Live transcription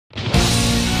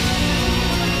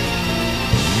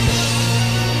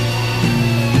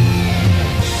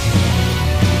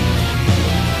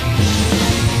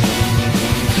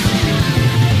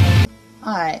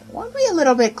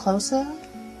little bit closer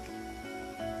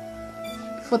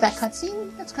for that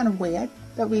cutscene. That's kind of weird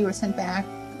that we were sent back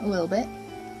a little bit.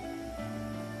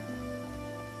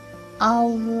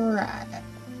 Alright.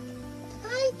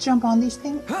 Did I jump on these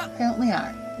things? Apparently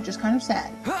not, which is kind of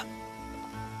sad.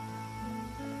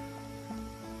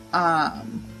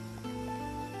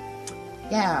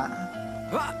 Yeah.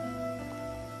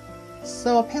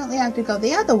 So apparently I have to go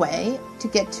the other way to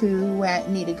get to where I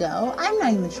need to go. I'm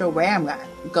not even sure where I'm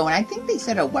going. I think they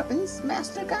said a weapons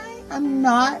master guy? I'm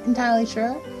not entirely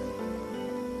sure.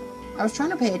 I was trying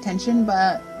to pay attention,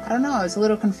 but I don't know. I was a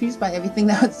little confused by everything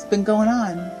that's been going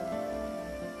on.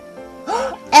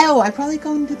 Oh, I probably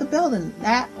go into the building.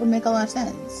 That would make a lot of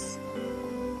sense.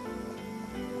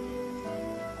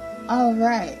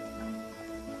 Alright.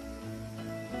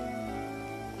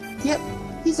 Yep,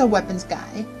 he's a weapons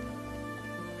guy.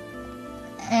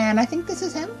 And I think this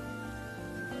is him.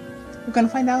 We're gonna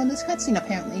find out in this cutscene,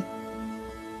 apparently.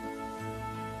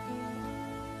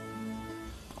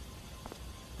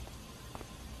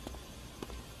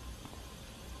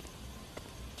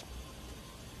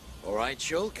 Alright,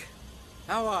 Shulk.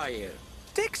 How are you?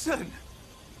 Dixon!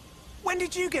 When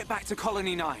did you get back to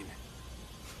Colony 9?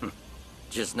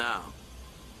 Just now.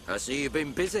 I see you've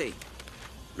been busy.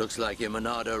 Looks like your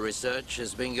Monado research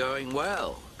has been going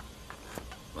well.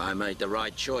 I made the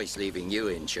right choice leaving you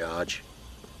in charge.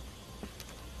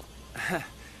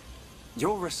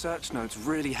 Your research notes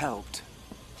really helped.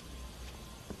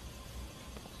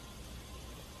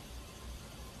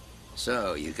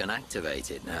 So, you can activate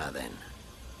it now then?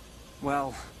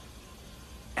 Well,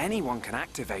 anyone can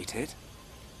activate it.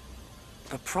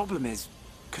 The problem is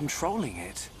controlling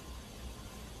it.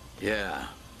 Yeah,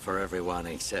 for everyone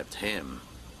except him.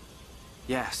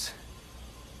 Yes.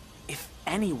 If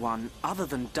anyone other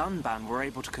than Dunban were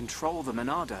able to control the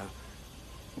Monado,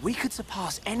 we could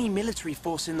surpass any military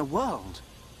force in the world.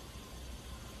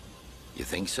 You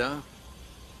think so?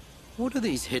 What are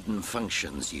these hidden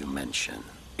functions you mention?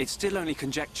 It's still only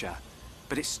conjecture,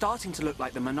 but it's starting to look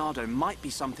like the Monado might be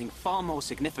something far more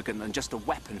significant than just a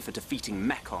weapon for defeating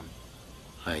Mechon.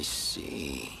 I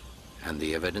see. And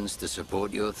the evidence to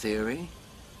support your theory?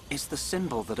 It's the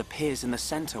symbol that appears in the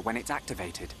center when it's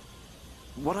activated.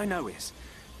 What I know is,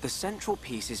 the central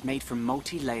piece is made from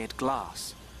multi-layered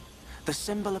glass. The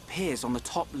symbol appears on the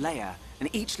top layer, and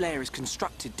each layer is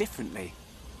constructed differently.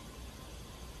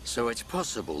 So it's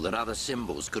possible that other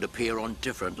symbols could appear on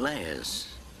different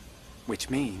layers. Which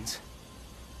means...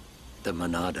 the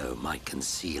Monado might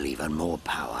conceal even more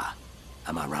power.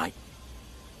 Am I right?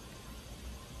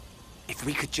 If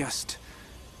we could just...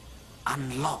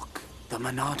 unlock the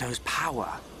Monado's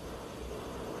power.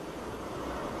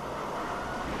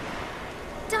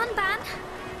 Dunban!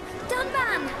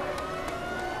 Dunban!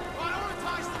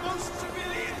 Prioritize the most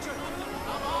severely injured!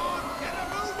 Come on, get a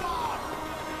move on!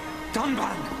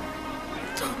 Dunban!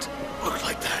 Don't look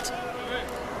like that.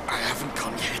 I haven't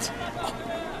gone yet.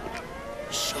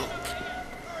 Shulk.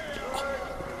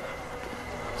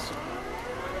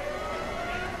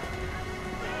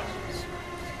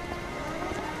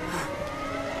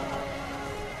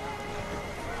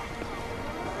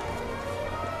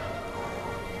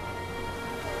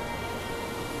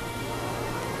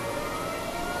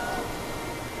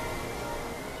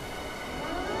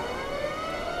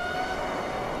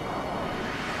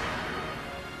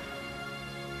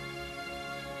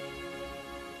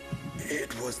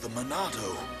 It was the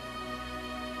Monado.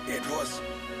 It was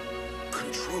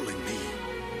controlling me.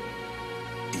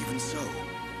 Even so,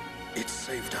 it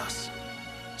saved us.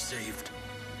 Saved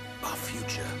our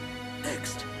future.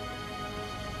 Next,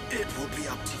 it will be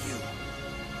up to you.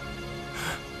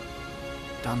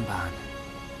 Dunban.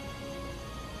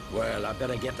 Well, I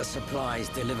better get the supplies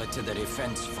delivered to the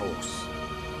Defense Force.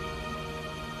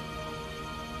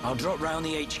 I'll drop round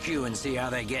the HQ and see how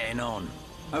they're getting on.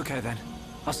 Okay then.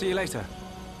 I'll see you later.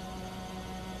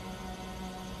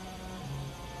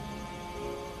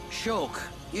 Shulk,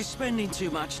 you're spending too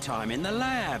much time in the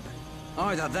lab.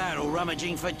 Either that or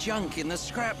rummaging for junk in the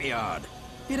scrapyard.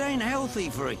 It ain't healthy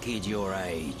for a kid your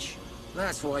age.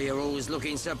 That's why you're always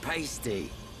looking so pasty.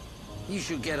 You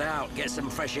should get out, get some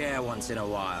fresh air once in a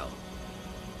while.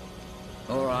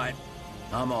 All right,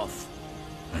 I'm off.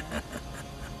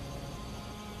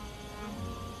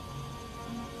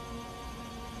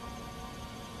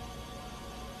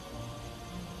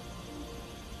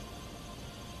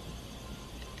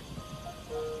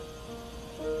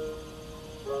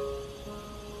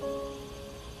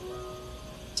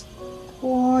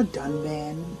 Poor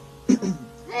Dunban.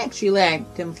 I actually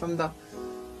liked him from the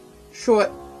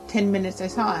short 10 minutes I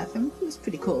saw of him. He was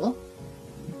pretty cool.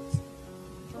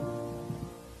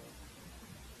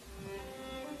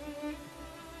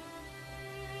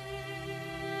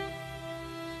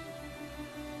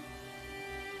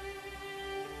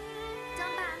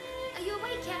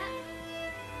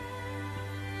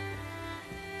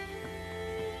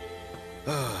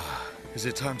 Is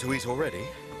it time to eat already?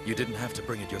 You didn't have to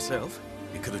bring it yourself.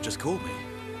 You could have just called me.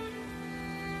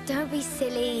 Don't be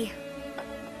silly.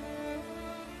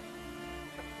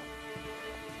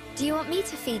 Do you want me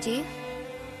to feed you?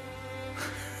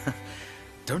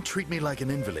 Don't treat me like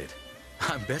an invalid.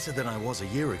 I'm better than I was a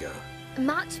year ago.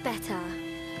 Much better.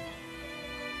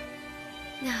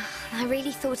 I really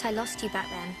thought I lost you back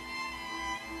then.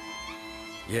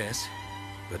 Yes,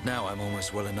 but now I'm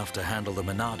almost well enough to handle the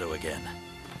Monado again.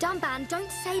 Dunban,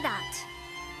 don't say that.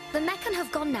 The Meccan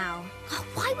have gone now. Oh,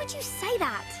 why would you say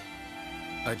that?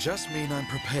 I just mean I'm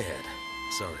prepared.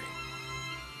 Sorry.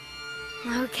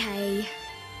 Okay.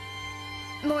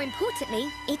 More importantly,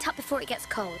 eat up before it gets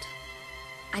cold.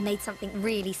 I made something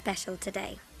really special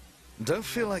today. Don't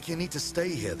feel like you need to stay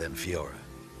here then, Fiora.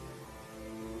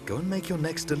 Go and make your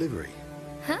next delivery.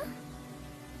 Huh?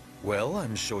 Well,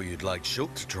 I'm sure you'd like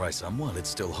Shulk to try some while it's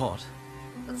still hot.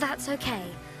 That's okay.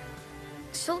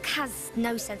 Shulk has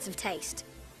no sense of taste.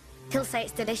 He'll say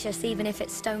it's delicious even if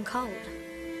it's stone cold.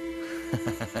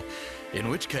 In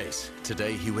which case,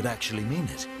 today he would actually mean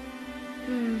it.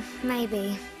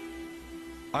 Maybe.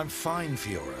 I'm fine,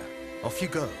 Fiora. Off you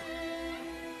go.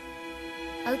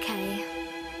 Okay.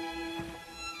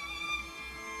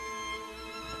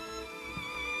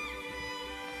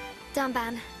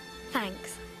 Dunban,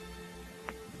 thanks.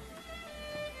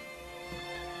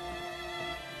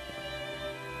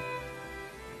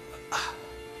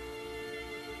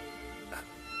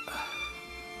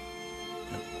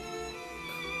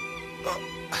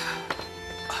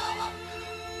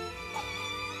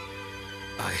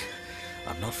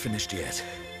 I'm not finished yet.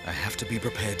 I have to be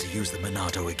prepared to use the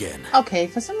Monado again. Okay,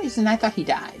 for some reason I thought he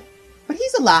died. But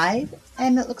he's alive,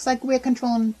 and it looks like we're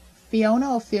controlling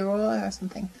Fiona or Fiora or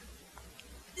something.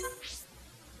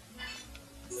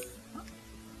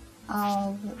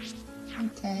 Oh,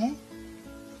 okay.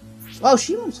 Whoa,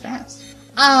 she moves fast.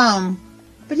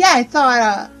 But yeah, I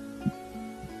thought,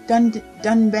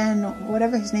 Dunban,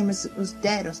 whatever his name was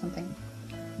dead or something.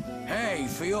 Hey,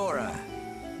 Fiora.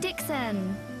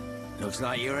 Dixon, Looks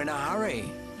like you're in a hurry.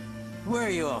 Where are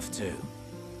you off to?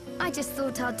 I just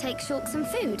thought I'd take Shulk some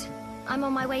food. I'm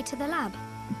on my way to the lab.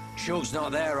 Shulk's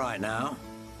not there right now.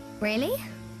 Really?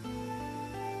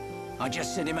 I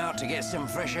just sent him out to get some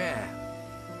fresh air.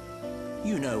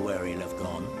 You know where he'll have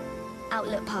gone.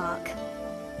 Outlet Park.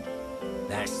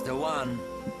 That's the one.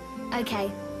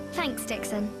 Okay. Thanks,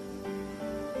 Dixon.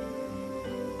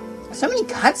 So many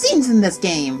cutscenes in this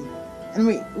game. And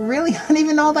we really aren't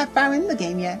even all that far in the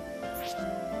game yet.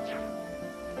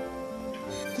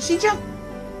 Does she jump?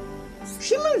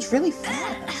 She moves really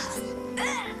fast.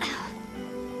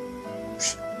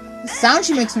 The sound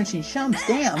she makes when she jumps,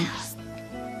 damn.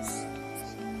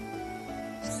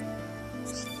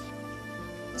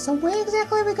 So where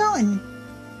exactly are we going?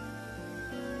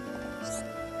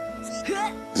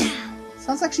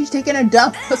 Sounds like she's taking a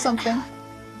dump or something.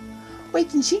 Wait,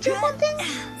 can she jump on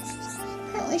things?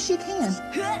 Apparently she can.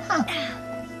 Huh.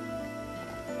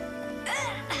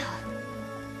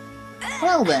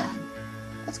 Well then.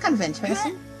 That's kind of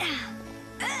interesting.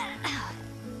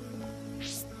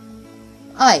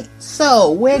 Alright,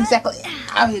 so where exactly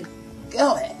are we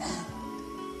going?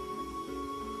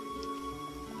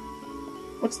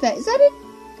 What's that? Is that it?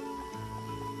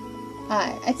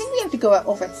 Alright, I think we have to go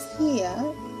over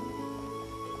here.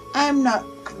 I'm not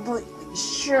completely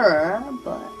sure,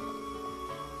 but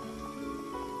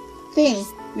I think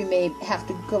we may have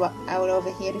to go out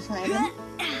over here to find him.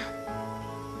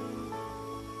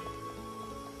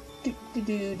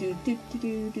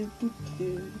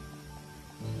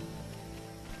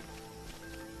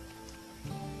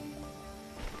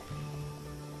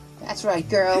 That's right,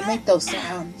 girl. Make those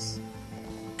sounds.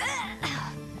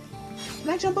 Can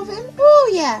I jump over him?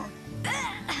 Oh, yeah.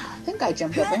 I think I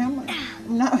jumped over him.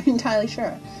 I'm not entirely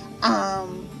sure.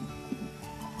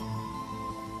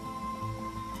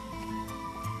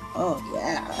 Oh,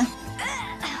 yeah.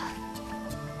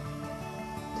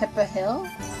 Pepper Hill?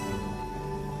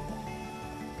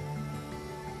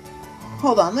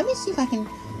 Hold on, let me see if I can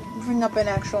bring up an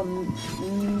actual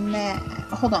map.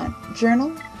 Hold on.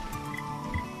 Journal?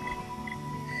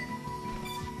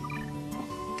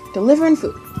 Delivering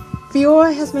food.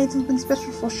 Fiora has made something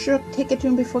special for Shook. Take it to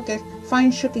him before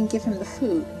find Shook and give him the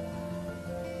food.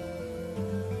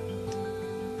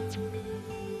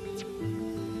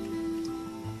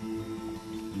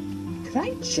 Could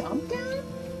I jump down?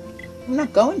 I'm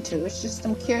not going to. It's just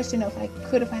I'm curious to know if I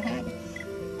could if I had it.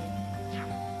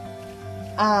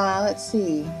 Let's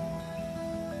see.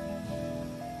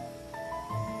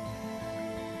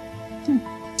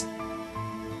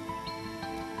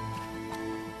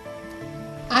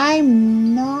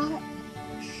 I'm not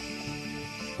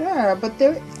but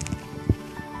there,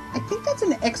 I think that's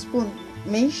an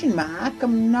exclamation mark.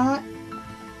 I'm not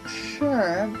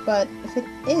sure, but if it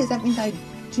is, that means I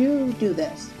do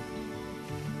this.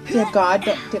 Dear God,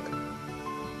 don't...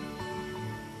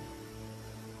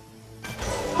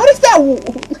 How does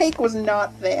that lake was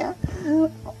not there?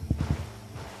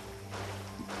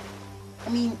 I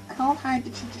mean, how high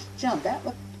did she just jump? That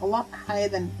looked a lot higher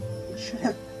than it should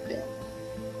have been.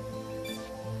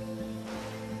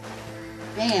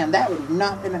 Damn, that would have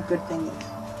not been a good thing.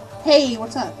 Hey,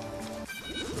 what's up?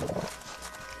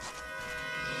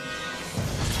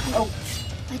 Oh.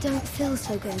 I don't feel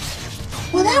so good.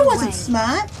 Well, that wasn't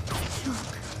smart.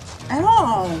 Shock. At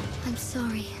all. I'm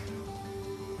sorry.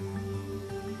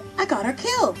 I got her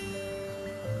killed.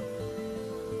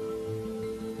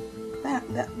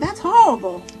 That's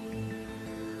horrible.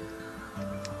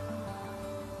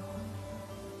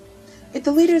 If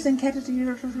the leader's in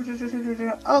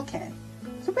okay.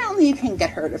 So apparently you can get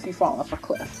hurt if you fall off a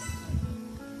cliff.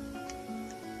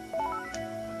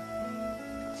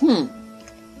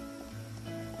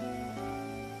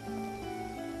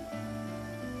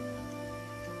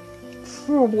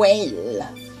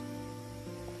 Well.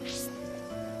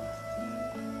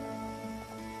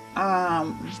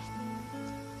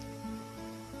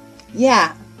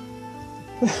 Yeah.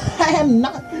 I am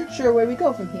not sure where we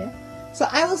go from here. So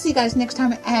I will see you guys next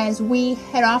time as we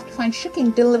head off to find Shiki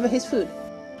and deliver his food.